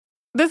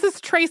This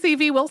is Tracy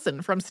V.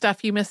 Wilson from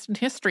Stuff You Missed in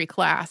History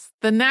class.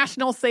 The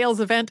national sales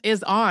event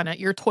is on at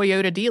your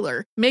Toyota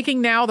dealer, making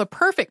now the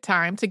perfect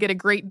time to get a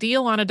great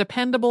deal on a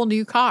dependable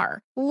new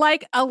car.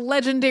 Like a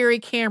legendary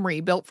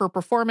Camry built for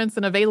performance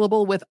and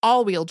available with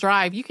all-wheel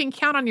drive, you can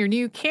count on your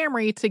new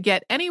Camry to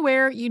get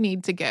anywhere you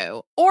need to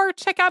go. Or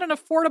check out an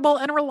affordable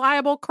and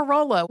reliable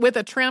Corolla with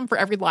a trim for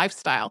every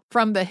lifestyle.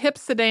 From the hip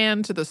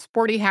sedan to the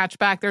sporty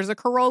hatchback, there's a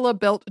Corolla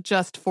built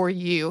just for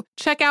you.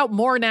 Check out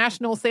more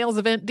national sales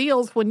event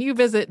deals when you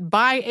visit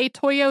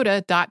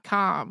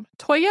buyatoyota.com.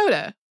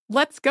 Toyota,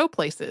 let's go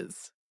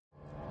places.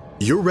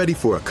 You're ready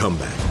for a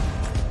comeback.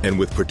 And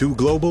with Purdue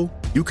Global,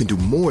 you can do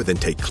more than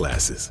take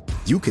classes.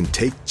 You can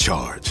take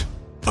charge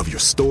of your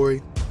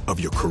story, of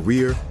your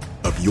career,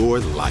 of your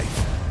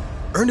life.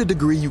 Earn a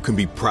degree you can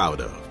be proud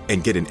of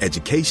and get an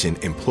education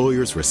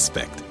employers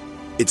respect.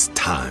 It's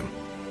time,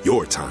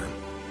 your time,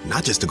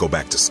 not just to go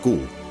back to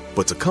school,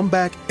 but to come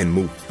back and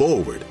move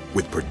forward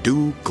with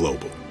Purdue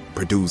Global,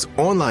 Purdue's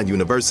online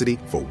university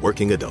for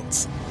working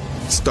adults.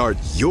 Start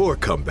your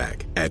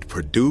comeback at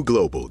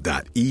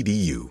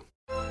purdueglobal.edu.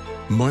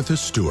 Martha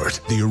Stewart,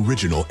 the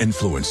original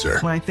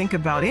influencer. When I think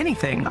about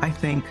anything, I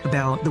think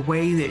about the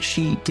way that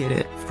she did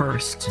it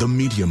first. The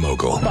media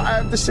mogul.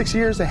 5 to 6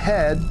 years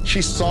ahead,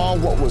 she saw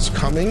what was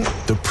coming.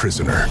 The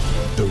prisoner.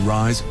 The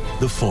rise,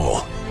 the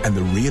fall, and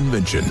the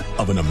reinvention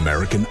of an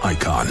American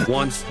icon.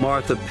 Once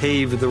Martha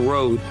paved the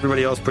road,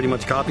 everybody else pretty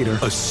much copied her.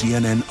 A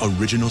CNN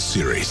original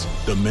series,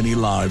 The Many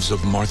Lives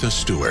of Martha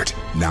Stewart,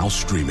 now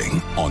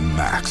streaming on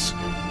Max.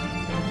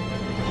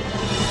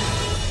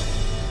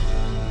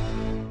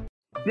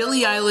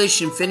 Billie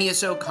Eilish and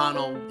Phineas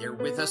O'Connell, they're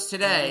with us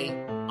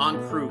today on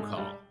Crew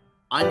Call.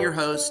 I'm your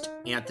host,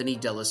 Anthony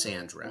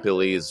D'Alessandro.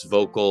 Billie's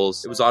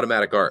vocals, it was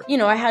automatic art. You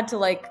know, I had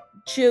to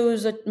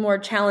choose a more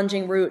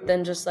challenging route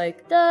than just da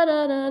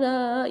da da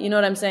da. You know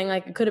what I'm saying?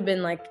 It could have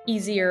been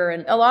easier.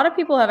 And a lot of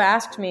people have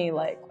asked me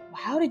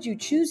how did you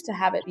choose to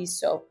have it be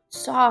so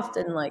soft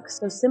and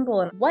so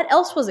simple? And what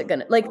else was it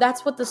gonna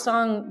that's what the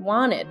song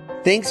wanted.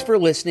 Thanks for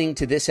listening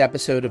to this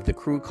episode of the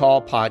Crew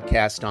Call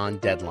podcast on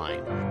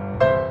Deadline.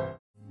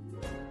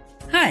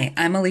 Hi,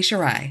 I'm Alicia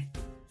Rye.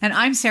 And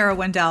I'm Sarah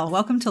Wendell.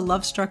 Welcome to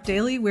Love Struck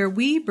Daily, where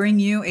we bring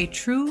you a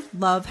true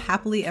love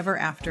happily ever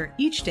after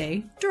each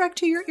day, direct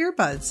to your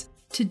earbuds.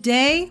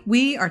 Today,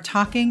 we are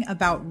talking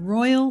about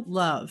royal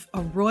love, a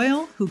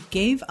royal who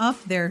gave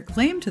up their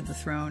claim to the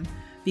throne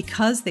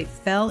because they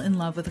fell in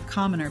love with a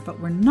commoner. But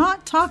we're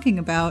not talking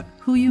about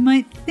who you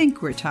might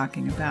think we're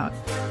talking about.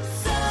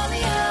 I'm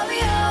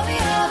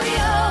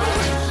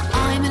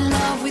in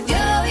love with you.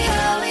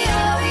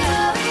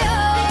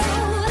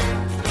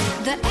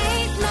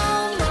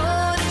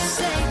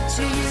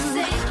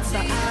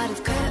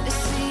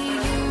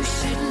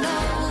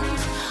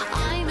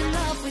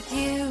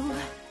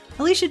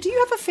 Alicia, do you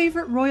have a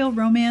favorite royal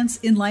romance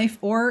in life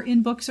or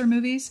in books or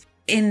movies?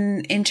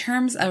 In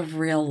terms of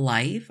real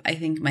life, I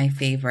think my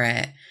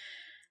favorite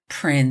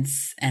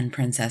prince and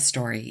princess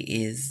story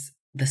is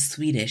the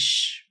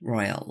Swedish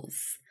royals.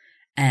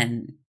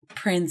 And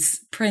Prince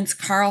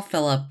Carl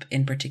Philip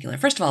in particular.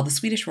 First of all, the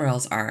Swedish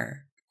royals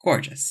are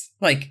gorgeous.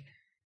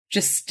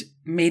 Just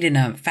made in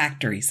a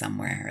factory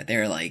somewhere.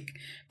 They're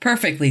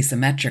perfectly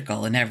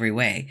symmetrical in every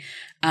way.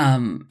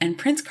 And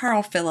Prince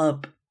Carl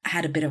Philip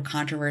had a bit of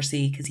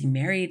controversy because he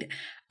married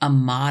a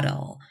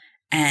model,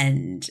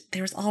 and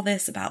there was all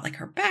this about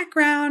her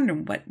background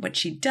and what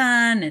she'd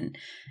done, and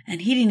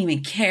he didn't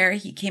even care.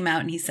 He came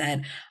out and he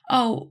said,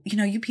 "Oh,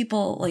 you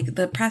people,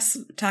 the press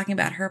talking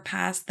about her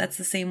past, that's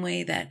the same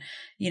way that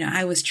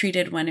I was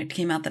treated when it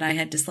came out that I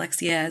had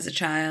dyslexia as a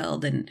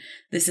child, and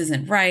this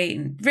isn't right,"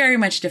 and very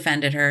much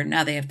defended her.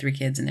 Now they have 3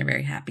 kids and they're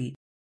very happy.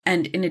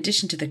 And in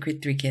addition to the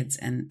 3 kids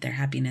and their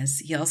happiness,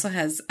 he also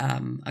has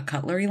a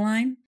cutlery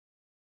line.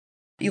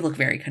 You look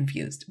very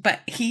confused, but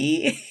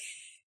he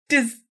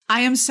does.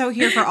 I am so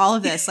here for all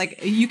of this.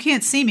 You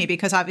can't see me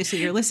because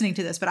obviously you're listening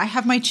to this, but I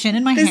have my chin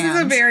in my hands.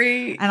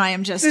 And I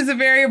am just. This is a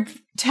very.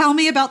 Tell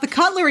me about the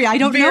cutlery. I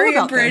don't know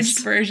about this. Very abridged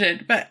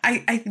version, but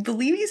I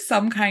believe he's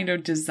some kind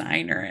of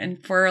designer,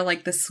 and for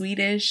the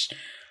Swedish,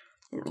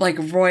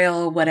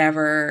 royal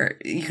whatever,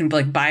 you can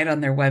buy it on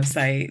their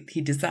website.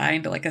 He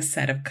designed a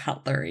set of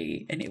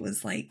cutlery, and it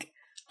was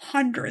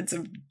hundreds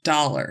of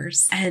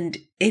dollars, and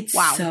it's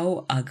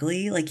so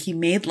ugly. He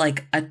made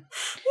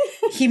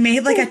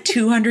a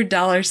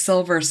 $200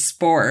 silver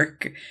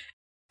spork.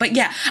 But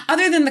yeah,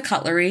 other than the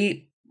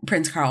cutlery,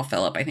 Prince Carl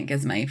Philip I think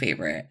is my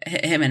favorite.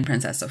 Him and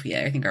Princess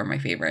Sophia I think are my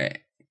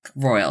favorite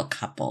royal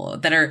couple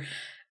that are.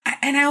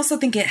 And I also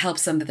think it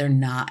helps them that they're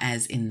not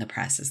as in the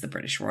press as the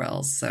British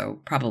royals.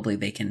 So probably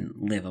they can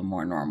live a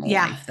more normal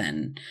life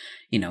than,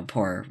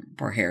 poor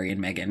Harry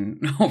and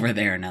Meghan over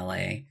there in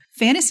LA.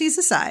 Fantasies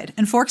aside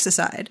and forks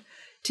aside,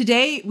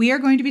 today we are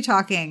going to be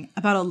talking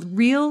about a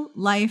real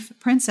life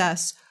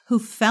princess who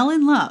fell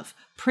in love,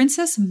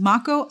 Princess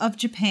Mako of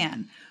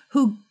Japan,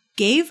 who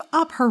gave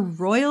up her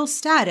royal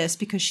status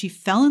because she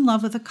fell in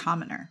love with a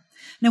commoner.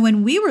 Now,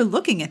 when we were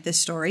looking at this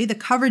story, the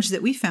coverage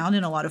that we found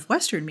in a lot of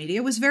Western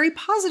media was very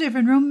positive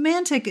and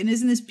romantic and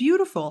isn't this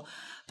beautiful?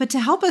 But to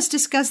help us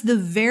discuss the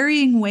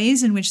varying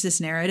ways in which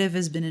this narrative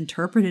has been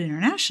interpreted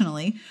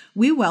internationally,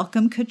 we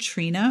welcome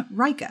Katrina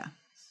Reika.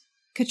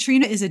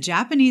 Katrina is a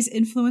Japanese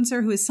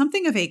influencer who is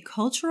something of a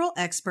cultural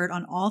expert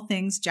on all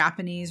things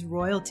Japanese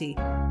royalty.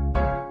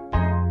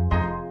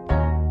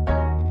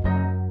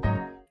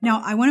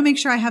 Now, I want to make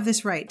sure I have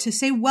this right. To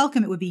say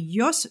welcome, it would be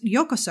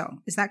yokoso.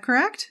 Is that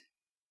correct?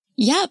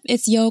 Yep,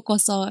 it's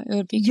yokoso. It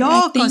would be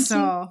correct.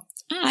 Yokoso.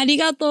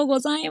 Arigatou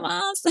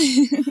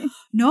gozaimasu.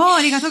 No,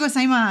 arigatou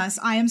gozaimasu.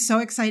 I am so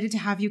excited to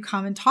have you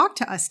come and talk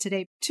to us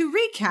today. To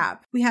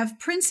recap, we have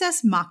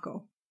Princess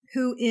Mako,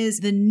 who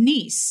is the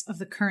niece of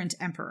the current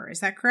emperor.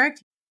 Is that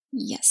correct?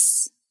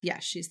 Yes.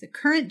 Yes, she's the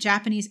current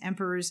Japanese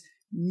emperor's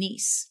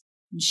niece.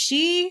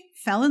 She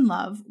fell in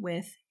love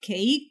with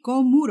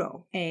Keiko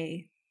Muro,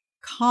 a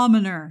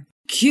commoner.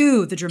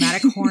 Cue the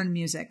dramatic horn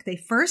music. They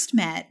first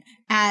met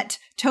at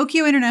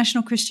Tokyo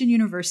International Christian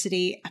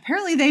University.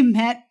 Apparently they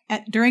met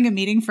during a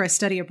meeting for a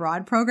study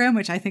abroad program,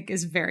 which I think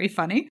is very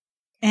funny.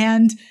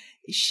 And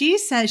she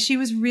says she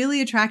was really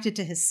attracted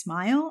to his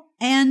smile.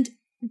 And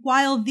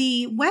while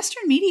the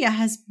Western media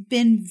has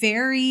been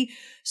very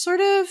sort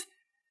of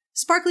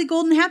sparkly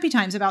golden happy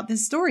times about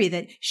this story,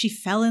 that she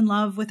fell in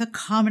love with a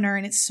commoner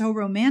and it's so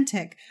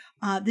romantic,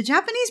 the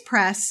Japanese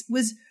press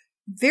was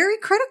very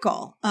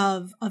critical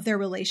of their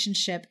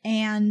relationship.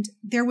 And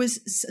there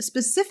was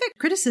specific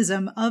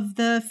criticism of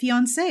the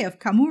fiancé of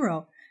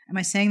Kamuro. Am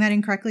I saying that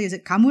incorrectly? Is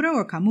it Kamuro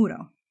or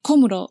Kamuro?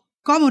 Komuro.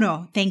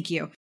 Komuro. Thank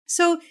you.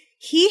 So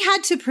he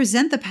had to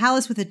present the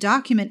palace with a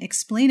document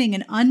explaining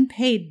an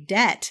unpaid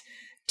debt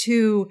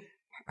to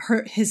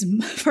for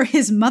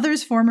his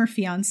mother's former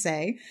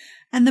fiancé.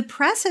 And the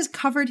press has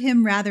covered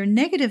him rather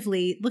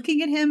negatively,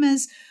 looking at him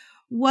as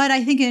what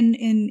I think in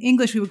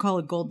English we would call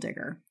a gold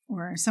digger,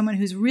 or someone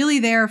who's really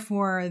there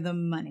for the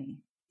money.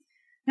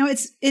 Now,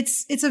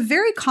 it's a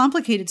very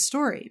complicated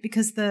story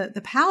because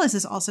the palace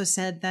has also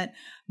said that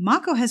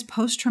Mako has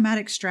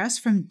post-traumatic stress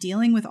from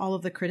dealing with all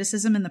of the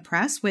criticism in the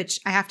press, which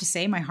I have to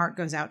say, my heart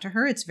goes out to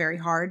her. It's very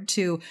hard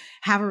to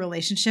have a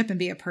relationship and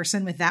be a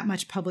person with that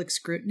much public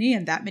scrutiny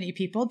and that many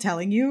people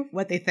telling you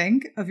what they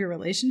think of your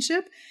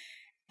relationship.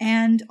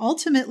 And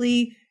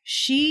ultimately,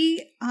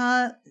 she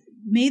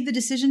made the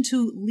decision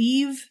to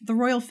leave the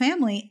royal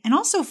family and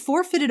also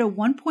forfeited a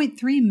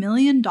 $1.3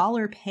 million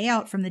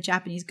payout from the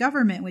Japanese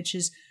government, which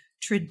is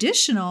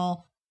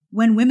traditional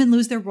when women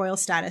lose their royal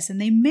status and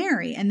they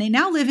marry. And they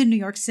now live in New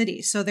York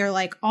City. So they're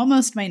like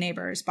almost my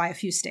neighbors by a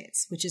few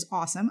states, which is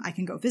awesome. I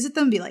can go visit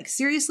them and be like,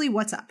 seriously,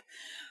 what's up?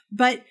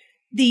 But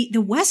the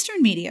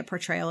Western media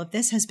portrayal of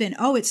this has been,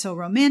 oh, it's so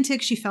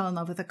romantic. She fell in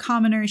love with a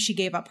commoner. She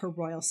gave up her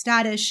royal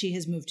status. She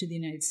has moved to the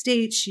United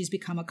States. She's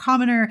become a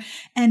commoner.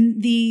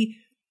 And the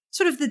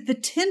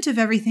tint of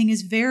everything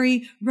is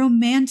very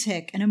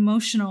romantic and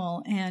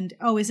emotional. And,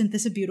 oh, isn't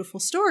this a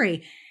beautiful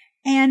story?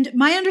 And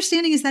my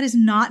understanding is that is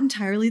not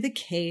entirely the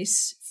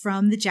case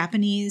from the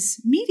Japanese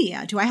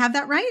media. Do I have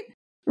that right?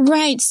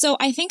 Right. So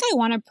I think I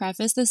want to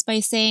preface this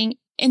by saying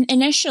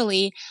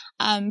initially,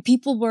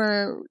 people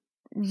were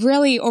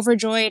really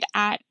overjoyed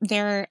at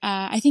their,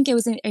 I think it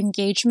was an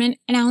engagement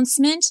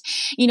announcement.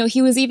 You know,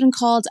 he was even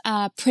called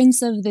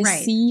Prince of the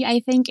Sea,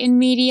 I think, in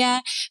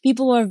media.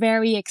 People were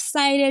very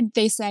excited.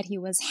 They said he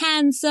was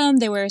handsome.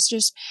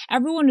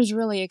 Everyone was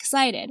really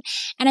excited.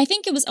 And I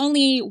think it was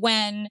only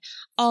when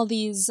all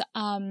these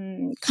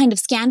kind of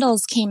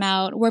scandals came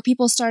out where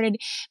people started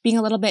being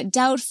a little bit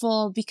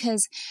doubtful,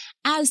 because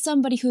as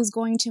somebody who's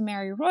going to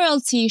marry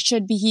royalty,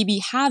 should he be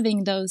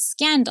having those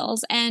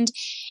scandals? And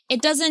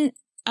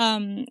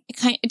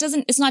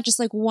it's not just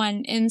like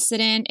one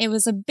incident. It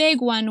was a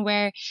big one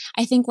where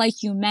I think,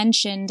 like you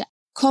mentioned,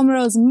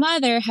 Komuro's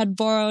mother had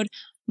borrowed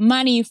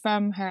money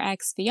from her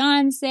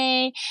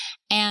ex-fiance,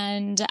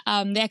 and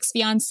the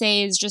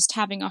ex-fiance is just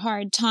having a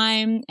hard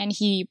time and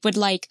he would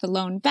like the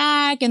loan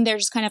back, and they're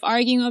just kind of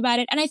arguing about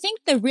it. And I think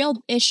the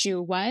real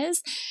issue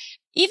was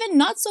even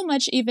not so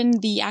much even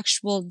the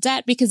actual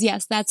debt, because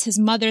yes, that's his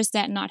mother's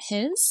debt, not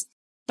his.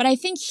 But I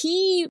think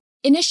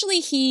initially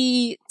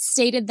he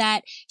stated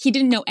that he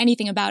didn't know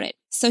anything about it.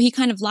 So he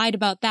kind of lied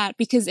about that,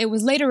 because it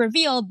was later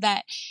revealed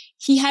that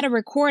he had a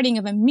recording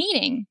of a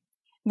meeting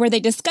where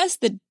they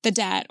discussed the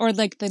debt or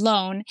like the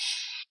loan.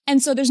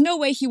 And so there's no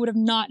way he would have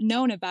not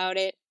known about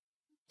it.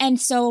 And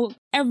so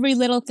every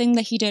little thing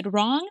that he did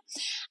wrong,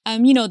 I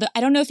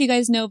don't know if you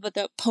guys know, but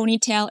the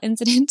ponytail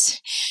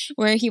incident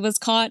where he was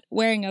caught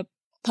wearing a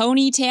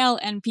ponytail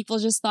and people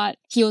just thought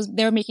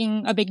they were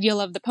making a big deal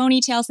of the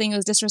ponytail, saying it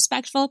was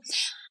disrespectful.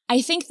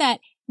 I think that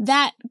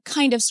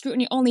kind of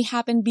scrutiny only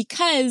happened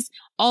because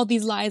all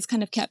these lies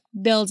kind of kept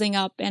building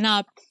up.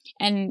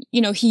 And,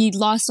 he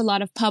lost a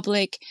lot of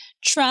public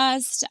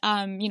trust.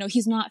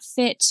 He's not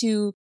fit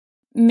to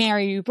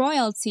marry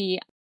royalty.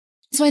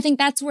 So I think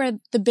that's where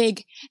the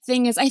big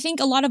thing is. I think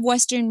a lot of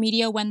Western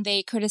media, when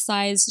they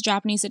criticize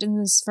Japanese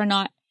citizens for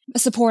not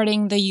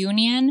supporting the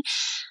union,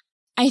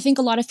 I think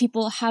a lot of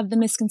people have the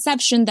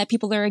misconception that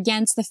people are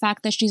against the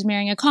fact that she's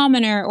marrying a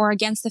commoner or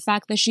against the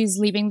fact that she's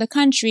leaving the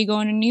country,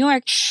 going to New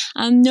York.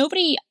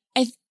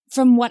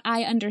 from what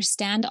I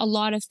understand, a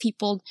lot of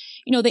people,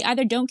 they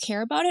either don't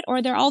care about it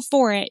or they're all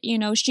for it.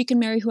 She can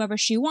marry whoever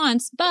she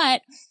wants,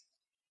 but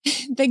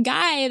the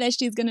guy that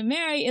she's going to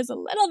marry is a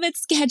little bit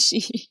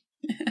sketchy.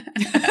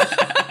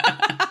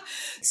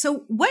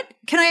 So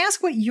can I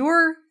ask what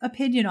your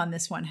opinion on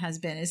this one has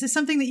been? Is this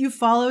something that you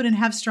followed and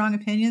have strong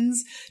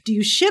opinions? Do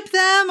you ship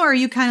them, or are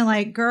you kind of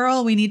like,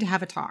 girl, we need to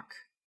have a talk?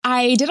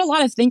 I did a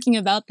lot of thinking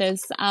about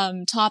this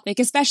topic,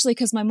 especially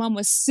because my mom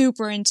was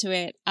super into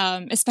it,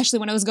 especially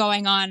when it was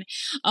going on.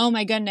 Oh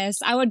my goodness.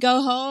 I would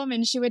go home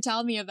and she would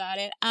tell me about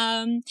it.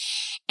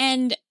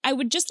 And I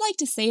would just like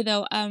to say,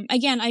 though,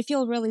 again, I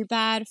feel really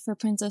bad for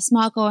Princess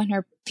Mako and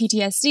her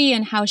PTSD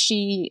and how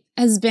she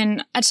has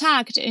been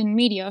attacked in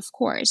media, of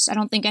course. I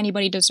don't think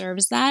anybody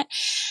deserves that.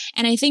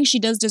 And I think she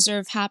does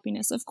deserve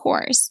happiness, of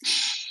course.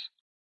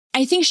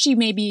 I think she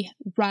maybe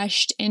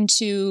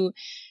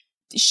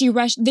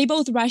they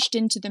both rushed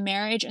into the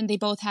marriage and they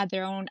both had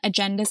their own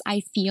agendas,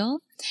 I feel.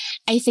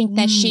 I think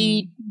that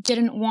she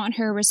didn't want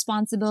her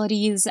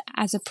responsibilities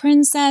as a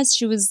princess.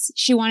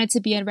 She wanted to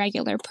be a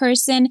regular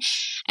person,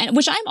 and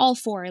which I'm all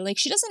for. Like,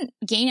 she doesn't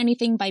gain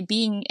anything by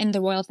being in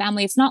the royal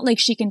family. It's not like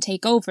she can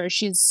take over.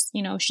 She's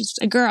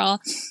a girl.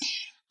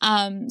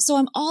 So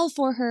I'm all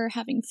for her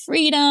having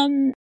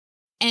freedom.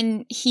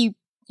 And he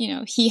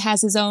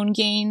has his own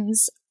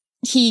gains.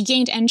 He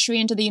gained entry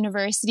into the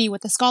university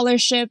with a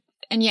scholarship,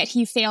 and yet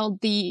he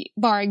failed the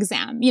bar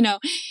exam.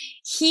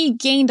 He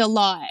gained a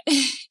lot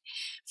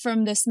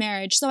from this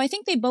marriage. So I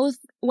think they both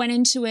went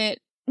into it.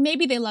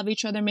 Maybe they love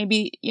each other.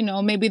 Maybe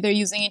they're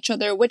using each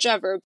other,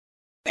 whichever.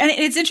 And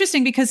it's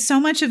interesting because so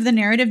much of the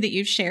narrative that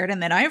you've shared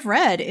and that I've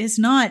read is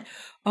not,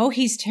 oh,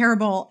 he's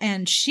terrible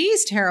and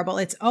she's terrible.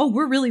 It's, oh,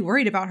 we're really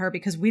worried about her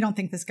because we don't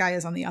think this guy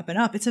is on the up and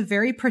up. It's a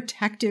very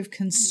protective,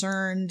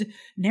 concerned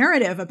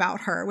narrative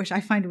about her, which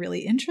I find really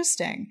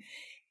interesting.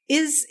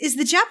 Is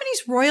the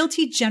Japanese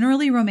royalty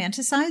generally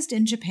romanticized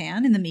in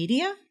Japan in the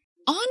media?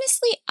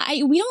 Honestly,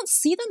 we don't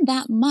see them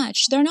that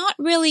much. They're not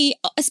really,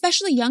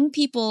 especially young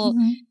people,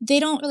 they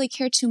don't really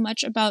care too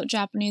much about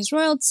Japanese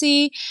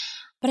royalty.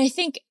 But I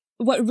think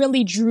what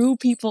really drew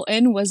people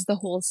in was the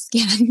whole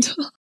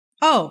scandal.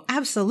 Oh,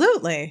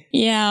 absolutely.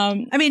 Yeah.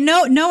 I mean,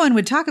 no one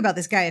would talk about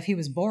this guy if he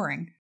was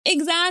boring.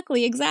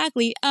 Exactly.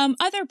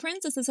 Other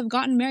princesses have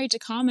gotten married to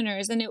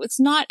commoners, and it's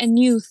not a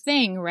new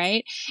thing,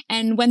 right?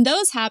 And when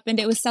those happened,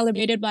 it was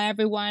celebrated by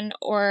everyone,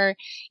 or,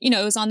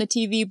 it was on the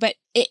TV, but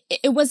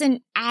it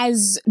wasn't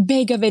as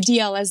big of a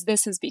deal as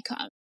this has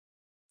become.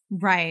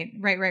 Right.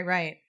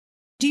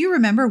 Do you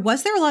remember,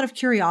 was there a lot of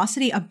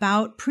curiosity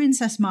about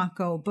Princess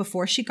Mako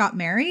before she got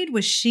married?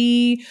 Was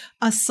she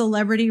a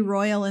celebrity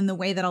royal in the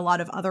way that a lot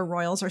of other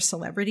royals are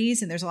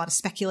celebrities, and there's a lot of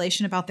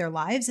speculation about their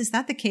lives? Is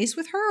that the case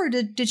with her, or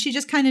did she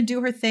just kind of do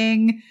her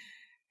thing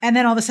and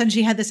then all of a sudden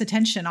she had this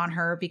attention on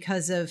her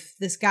because of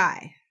this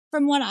guy?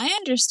 From what I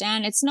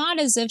understand, it's not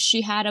as if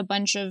she had a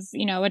bunch of,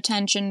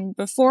 attention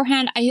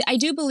beforehand. I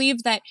do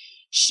believe that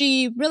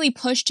she really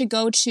pushed to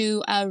go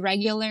to a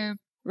regular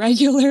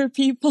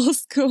people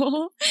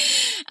school,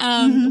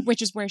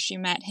 which is where she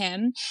met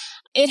him.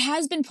 It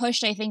has been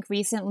pushed, I think,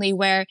 recently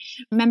where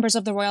members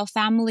of the royal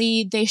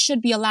family, they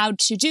should be allowed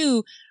to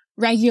do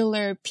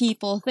regular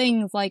people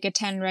things like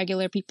attend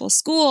regular people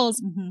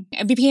schools.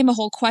 It became a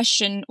whole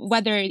question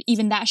whether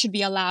even that should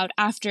be allowed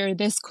after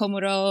this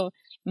Komuro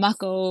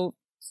Mako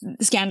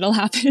scandal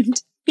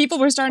happened. People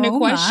were starting to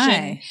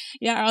question.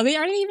 Yeah, are they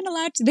even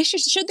allowed to?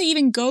 Should they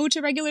even go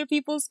to regular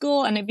people's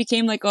school? And it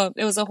became it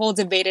was a whole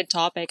debated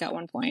topic at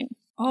one point.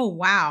 Oh,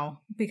 wow.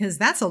 Because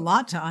that's a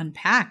lot to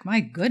unpack. My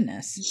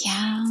goodness.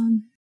 Yeah.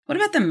 What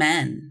about the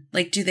men?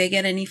 Do they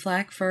get any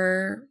flack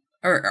or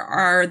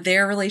are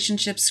their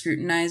relationships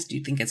scrutinized, do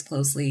you think, as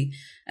closely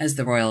as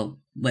the royal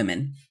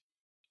women?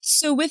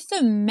 So with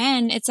the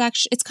men,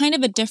 it's kind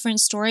of a different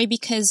story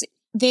because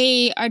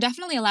they are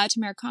definitely allowed to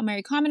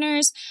marry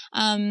commoners.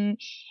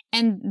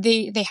 And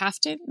they have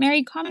to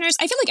marry commoners.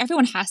 I feel like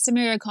everyone has to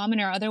marry a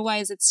commoner.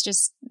 Otherwise, it's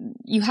just,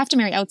 you have to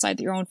marry outside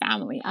your own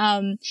family.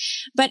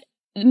 But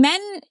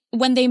men,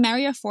 when they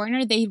marry a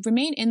foreigner, they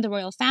remain in the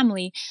royal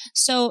family.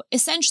 So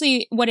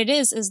essentially what it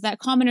is that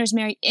commoners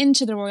marry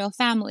into the royal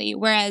family.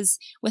 Whereas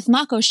with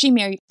Mako, she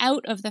married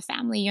out of the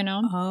family,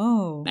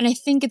 Oh. And I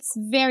think it's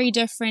very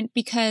different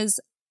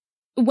because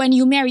when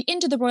you marry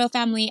into the royal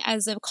family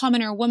as a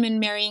commoner woman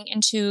marrying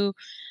into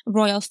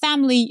royal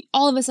family,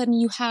 all of a sudden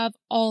you have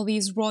all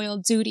these royal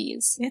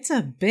duties. It's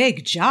a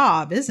big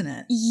job, isn't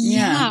it?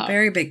 Yeah.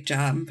 Very big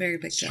job. Very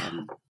big job.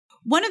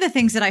 One of the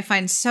things that I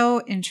find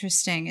so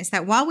interesting is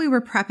that while we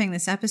were prepping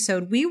this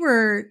episode, we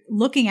were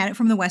looking at it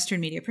from the Western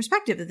media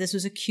perspective, that this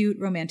was a cute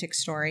romantic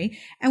story.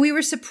 And we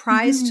were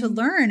surprised to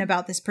learn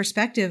about this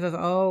perspective of,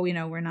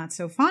 we're not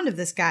so fond of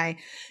this guy.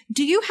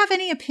 Do you have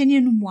any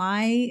opinion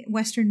why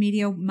Western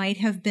media might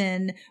have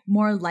been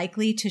more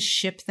likely to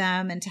ship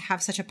them and to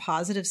have such a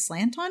positive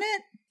slant on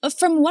it?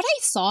 From what I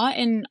saw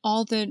in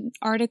all the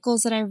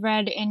articles that I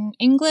read in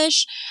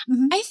English,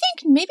 I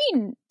think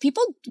maybe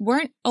people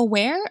weren't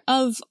aware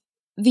of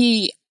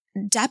the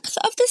depth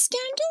of the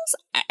scandals.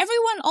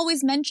 Everyone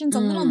always mentions a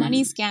little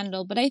money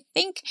scandal, but I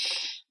think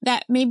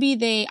that maybe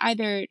they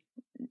either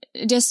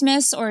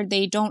dismiss or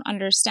they don't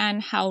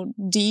understand how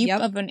deep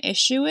of an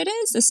issue it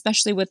is,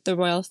 especially with the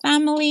royal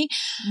family.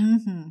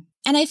 And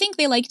I think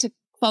they like to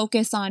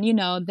focus on, you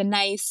know, the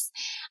nice,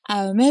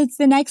 it's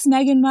the next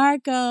Meghan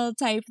Markle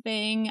type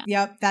thing.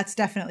 Yep, that's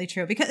definitely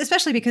true.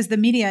 Especially because the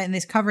media in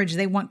this coverage,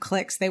 they want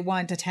clicks, they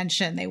want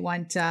attention, they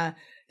want interest.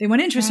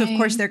 Right. So of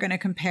course, they're going to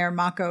compare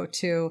Mako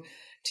to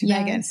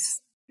Meghan.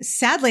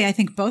 Sadly, I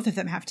think both of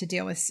them have to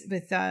deal with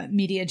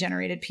media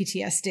generated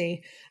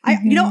PTSD.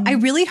 I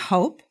really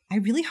hope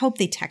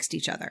they text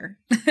each other.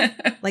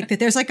 Like that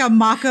there's like a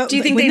Mako. Do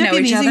you think they know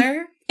each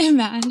other?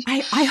 Imagine.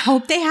 I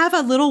hope they have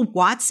a little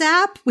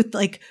WhatsApp with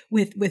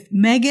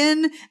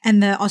Meghan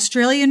and the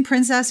Australian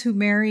princess who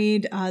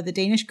married the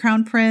Danish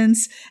crown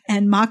prince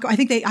and Mako.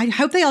 I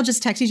hope they all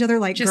just text each other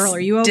like, just girl, are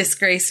you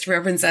disgraced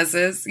royal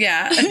princesses?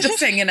 Yeah. Just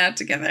hanging out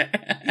together.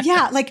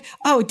 Yeah. Like,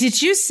 oh,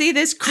 did you see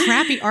this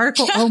crappy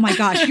article? Oh my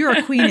gosh, you're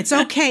a queen. It's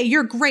okay.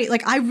 You're great.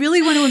 Like, I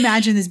really want to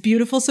imagine this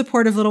beautiful,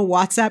 supportive little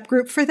WhatsApp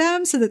group for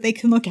them so that they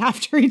can look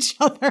after each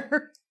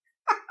other.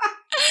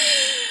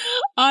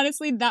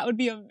 Honestly, that would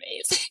be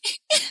amazing.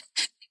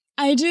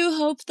 I do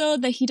hope, though,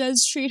 that he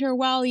does treat her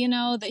well, you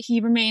know, that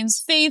he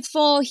remains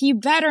faithful. He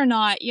better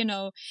not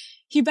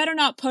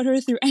put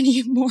her through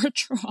any more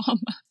trauma.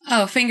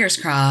 Oh, fingers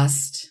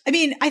crossed. I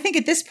mean, I think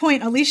at this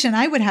point, Alicia and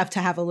I would have to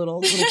have a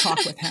little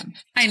talk with him.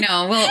 I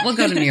know. We'll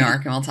go to New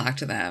York and we'll talk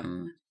to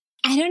them.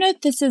 I don't know if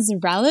this is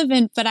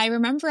relevant, but I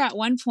remember at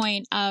one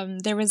point,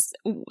 there was,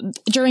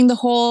 during the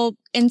whole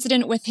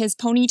incident with his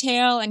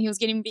ponytail and he was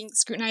being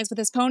scrutinized with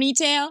his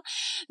ponytail,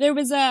 there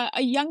was a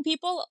young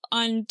people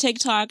on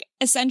TikTok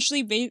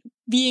essentially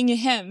being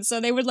him. So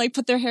they would like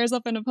put their hairs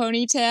up in a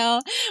ponytail,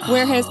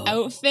 wear his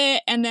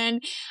outfit, and then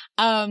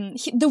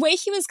the way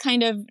he was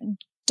kind of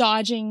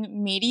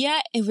dodging media,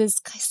 it was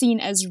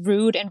seen as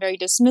rude and very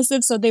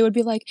dismissive. So they would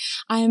be like,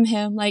 I'm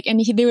him, like, and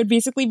they would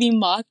basically be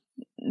mocked,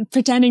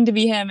 pretending to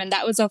be him, and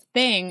that was a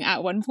thing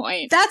at one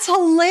point. That's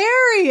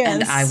hilarious.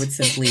 And I would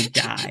simply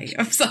die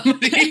if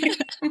somebody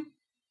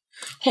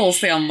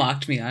wholesale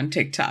mocked me on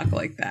TikTok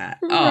like that.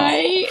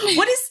 Right?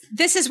 Oh.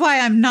 This is why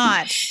I'm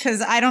not,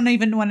 because I don't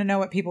even want to know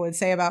what people would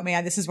say about me.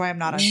 This is why I'm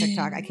not on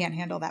TikTok. I can't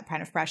handle that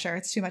kind of pressure.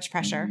 It's too much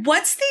pressure.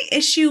 What's the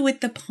issue with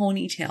the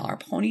ponytail? Are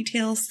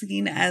ponytails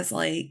seen as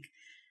like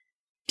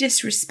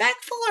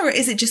disrespectful, or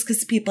is it just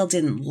because people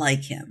didn't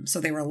like him,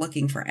 so they were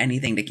looking for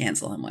anything to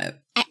cancel him with?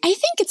 I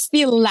think it's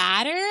the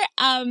latter.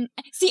 I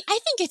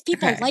think if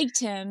people liked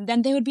him,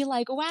 then they would be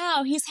like,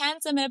 wow, he's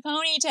handsome in a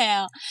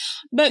ponytail.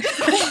 But,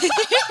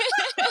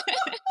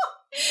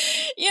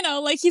 you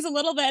know, like he's a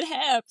little bit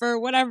hip or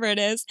whatever it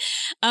is.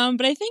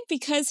 But I think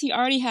because he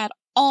already had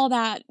all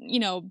that, you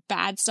know,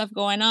 bad stuff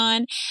going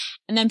on.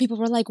 And then people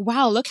were like,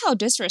 wow, look how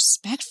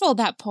disrespectful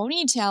that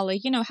ponytail,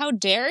 like, you know, how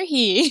dare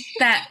he?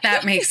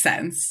 That makes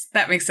sense.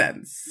 That makes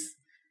sense.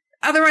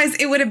 Otherwise,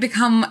 it would have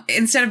become,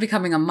 instead of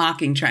becoming a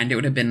mocking trend, it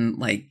would have been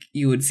like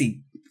you would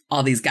see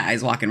all these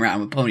guys walking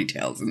around with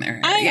ponytails in their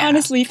hair. I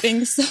honestly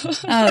think so.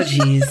 Oh,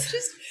 geez.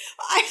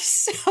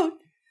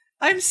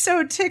 I'm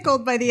so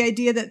tickled by the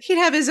idea that he'd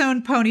have his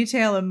own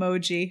ponytail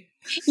emoji.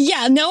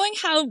 Yeah, knowing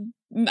how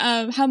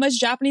much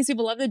Japanese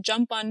people love to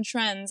jump on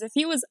trends. If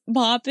he was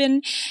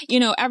bopping,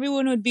 you know,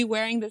 everyone would be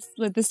wearing this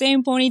with the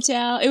same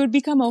ponytail. It would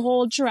become a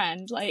whole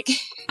trend. Like,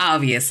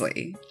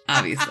 obviously.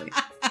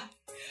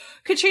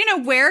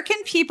 Katrina, where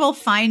can people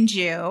find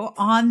you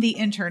on the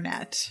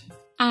internet?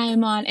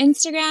 I'm on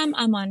Instagram.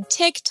 I'm on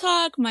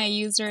TikTok. My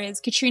user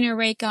is Katrina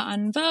Reika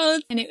on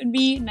both, and it would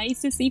be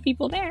nice to see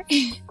people there.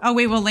 Oh,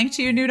 we will link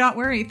to you. Don't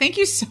worry. Thank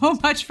you so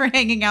much for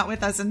hanging out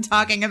with us and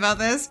talking about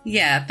this.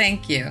 Yeah,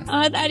 thank you.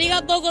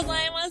 Arigatou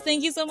gozaimasu.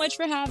 Thank you so much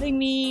for having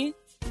me.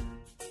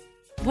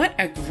 What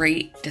a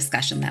great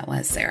discussion that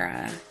was,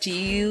 Sarah. Do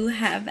you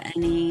have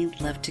any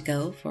love to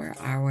go for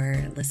our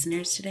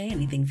listeners today?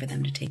 Anything for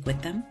them to take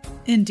with them?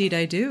 Indeed,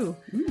 I do.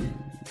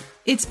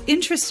 It's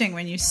interesting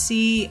when you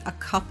see a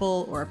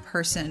couple or a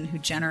person who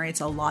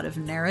generates a lot of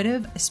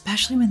narrative,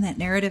 especially when that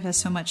narrative has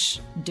so much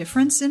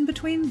difference in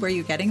between where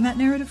you're getting that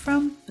narrative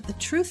from. But the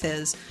truth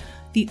is,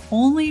 the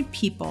only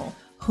people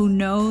who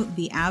know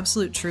the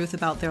absolute truth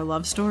about their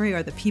love story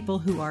are the people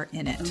who are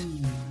in it.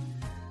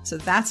 So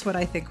that's what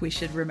I think we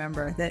should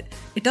remember, that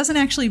it doesn't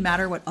actually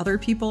matter what other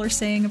people are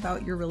saying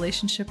about your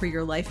relationship or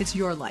your life. It's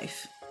your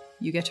life.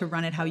 You get to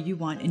run it how you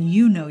want, and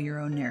you know your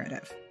own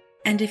narrative.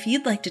 And if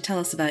you'd like to tell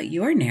us about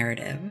your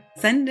narrative,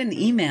 send an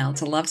email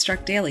to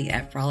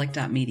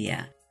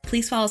lovestruckdaily@frolic.media.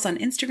 Please follow us on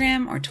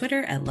Instagram or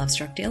Twitter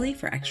 @lovestruckdaily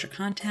for extra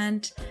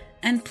content.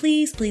 And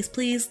please, please,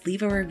 please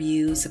leave a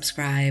review,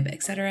 subscribe,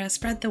 etc.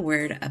 Spread the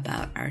word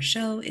about our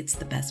show. It's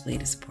the best way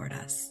to support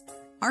us.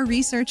 Our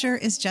researcher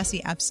is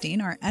Jesse Epstein.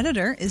 Our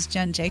editor is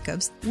Jen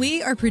Jacobs.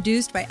 We are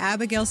produced by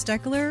Abigail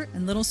Steckler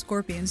and Little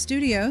Scorpion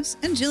Studios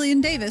and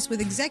Jillian Davis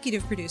with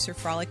executive producer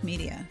Frolic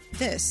Media.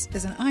 This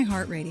is an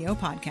iHeartRadio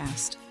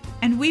podcast.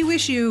 And we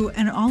wish you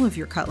and all of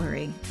your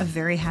cutlery a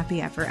very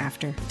happy ever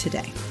after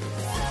today.